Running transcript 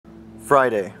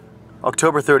Friday,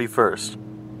 October 31st,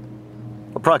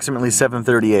 approximately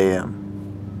 7:30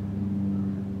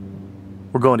 a.m.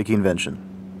 We're going to Keenevention.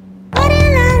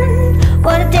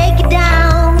 Wanna take it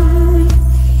down.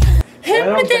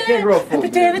 I can't grow full. The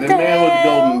man with the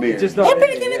golden beard. Just not.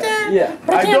 Yeah.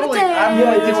 I'm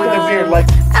with the beard like.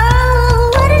 Oh,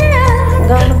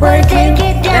 gonna break take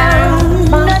it down.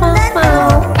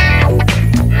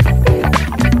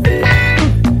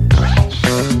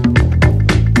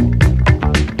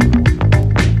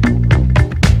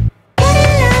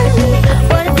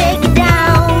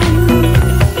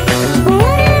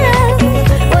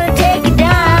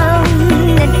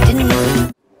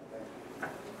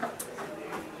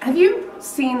 Have you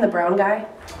seen the brown guy?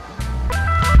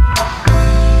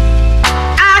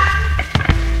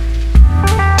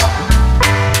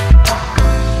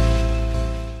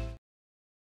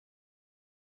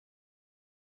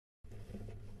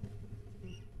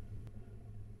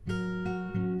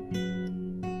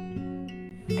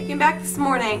 I came back this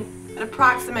morning at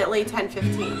approximately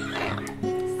 10:15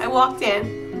 a.m. I walked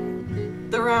in,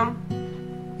 the room,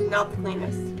 not the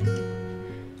cleanest.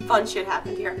 Fun shit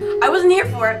happened here. I wasn't here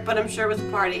for it, but I'm sure it was a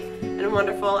party, and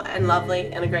wonderful, and lovely,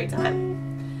 and a great time.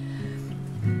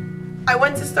 I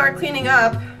went to start cleaning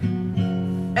up,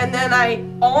 and then I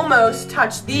almost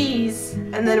touched these,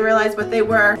 and then realized what they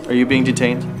were. Are you being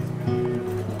detained?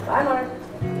 Bye, Mark.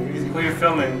 We're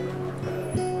filming.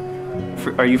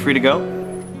 Are you free to go?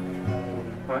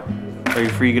 What? Are you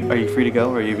free to go,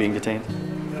 or are you being detained?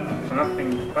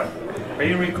 Nothing. What? Are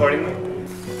you recording me?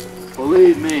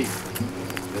 Believe me,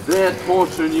 if they're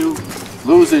torturing you,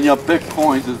 losing your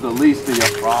bitcoins is the least of your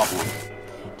problems.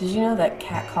 Did you know that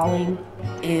catcalling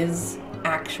is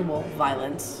actual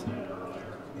violence?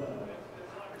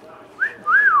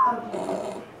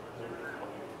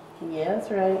 Yeah,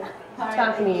 that's right.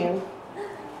 Talking to you.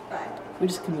 We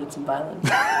just committed some violence.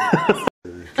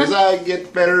 'Cause I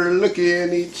get better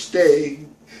looking each day.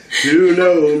 To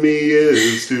know me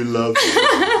is to love me.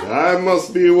 I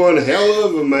must be one hell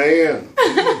of a man.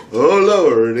 Oh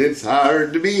Lord, it's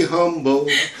hard to be humble,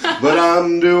 but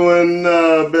I'm doing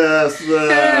the best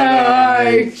that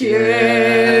I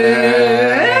can.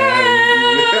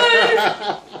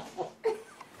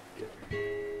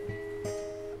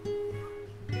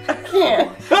 I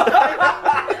can't.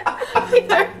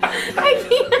 I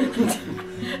can't.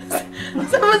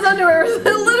 Someone's underwear was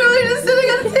literally just sitting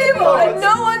on the table, and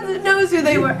no one knows who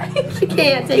they were. You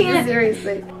can't take it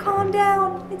seriously. Calm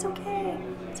down. It's okay.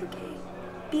 It's okay.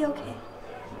 Be okay.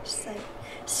 Just say,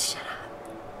 just shut up.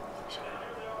 Shut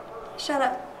up. Shut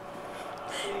up.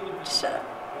 Just shut up.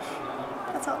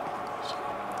 That's all. Shut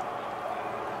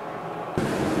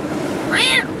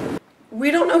up.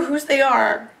 We don't know whose they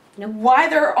are, why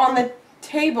they're on the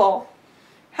table,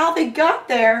 how they got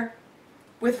there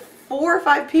with 4 or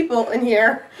 5 people in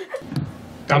here.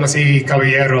 Damas y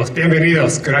caballeros,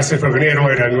 bienvenidos. Gracias por venir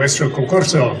hoy a nuestro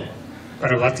concurso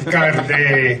para platicar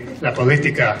de la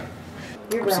política.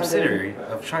 You're We're subsidiary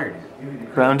of Shire.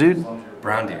 Brown dude?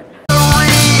 Brown dude.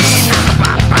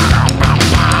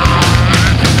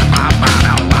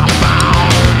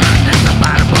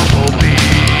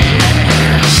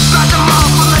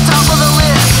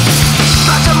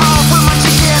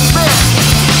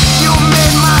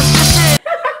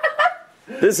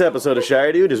 This episode of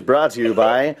Shire Dude is brought to you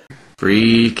by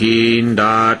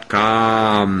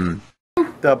Freaking.com.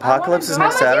 The Apocalypse is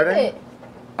next Saturday?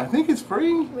 I think it's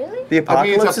free. Really? The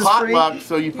Apocalypse it's a is free? potluck,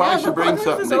 so you probably should bring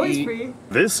something to eat. Free.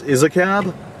 This is a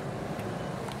cab.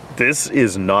 This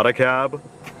is not a cab.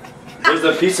 There's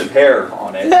a piece of hair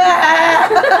on it.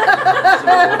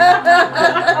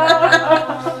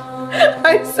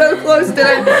 I'm so close to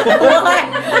it.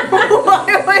 Why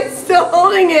am I still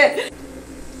holding it?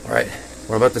 Alright,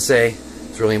 what I'm about to say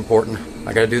is really important.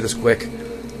 I gotta do this quick.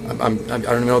 I don't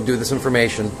even know how to do this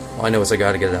information. All I know is I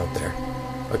gotta get it out there.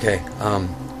 Okay,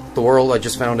 the world I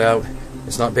just found out,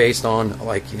 it's not based on,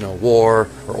 like, you know, war,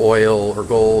 or oil, or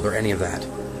gold, or any of that.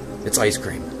 It's ice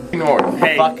cream.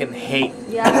 I fucking hate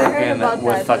working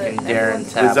with fucking Darren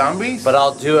Tap. The zombies? But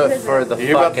I'll do it for the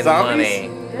fucking money.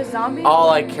 There's zombies? All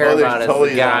I care about is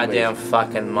totally the goddamn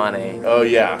fucking money. Oh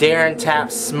yeah. Darren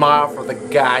Tap smile for the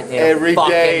goddamn Every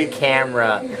fucking day.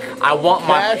 camera. I want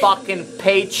my fucking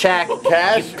paycheck.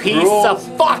 Cash you piece rules of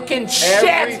fucking shit.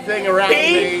 everything around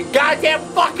Be me. goddamn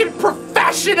fucking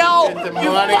professional. Get the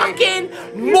You money. fucking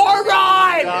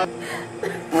moron.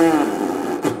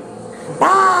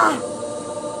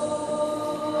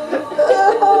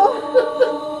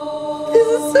 This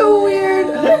is so weird.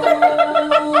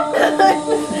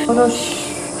 Oh no,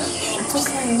 shh. It's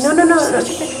okay. No.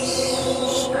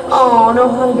 Oh no,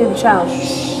 honey, baby, child.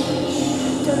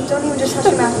 Don't even just touch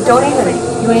your mouth. Don't even.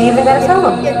 You ain't even gotta tell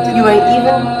them. Yeah, you ain't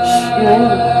even. You ain't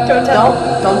even. Don't tell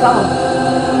Don't tell them.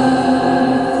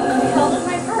 How is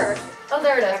my purse? Oh,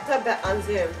 there it is. I put that on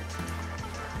Zoom.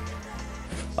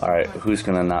 Alright, who's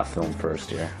gonna not film first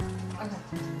here?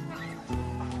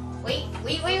 Wait.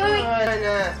 I'm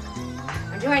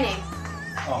joining.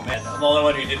 Oh man, I'm the only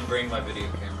one who didn't bring my video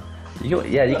camera. You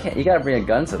can't. You gotta bring a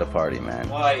gun to the party, man.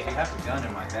 Well, I have a gun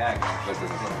in my bag. But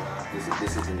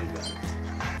this isn't a gun.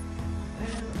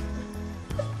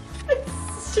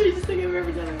 Strangest thing I've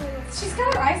ever done in my life. She's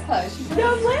got her eyes closed.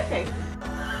 No, I'm laughing.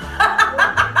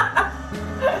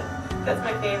 That's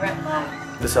my favorite.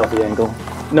 The selfie angle.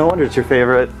 No wonder it's your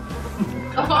favorite.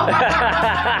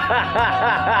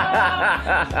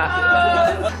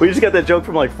 We just got that joke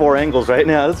from like 4 angles right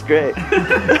now. That's great.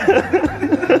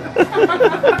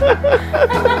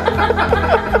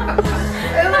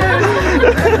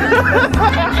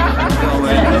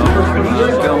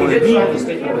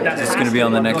 This is gonna be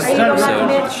on the next episode of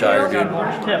The Shire, dude.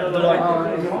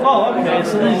 Oh, okay.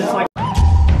 So then it's like.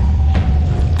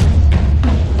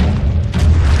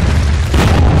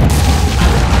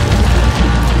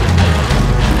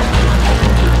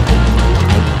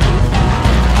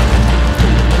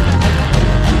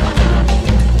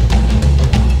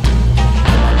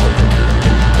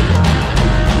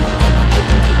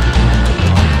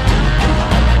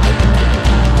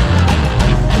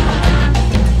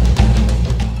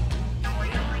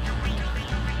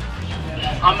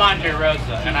 I'm Andre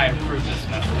Rosa, and I approve this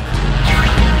message.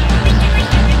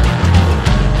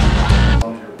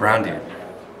 Brown dude.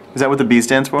 Is that what the B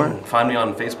stands for? Find me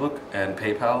on Facebook and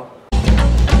PayPal.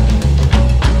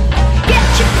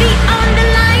 Get your feet on the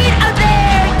line out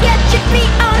there. Get your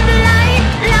feet on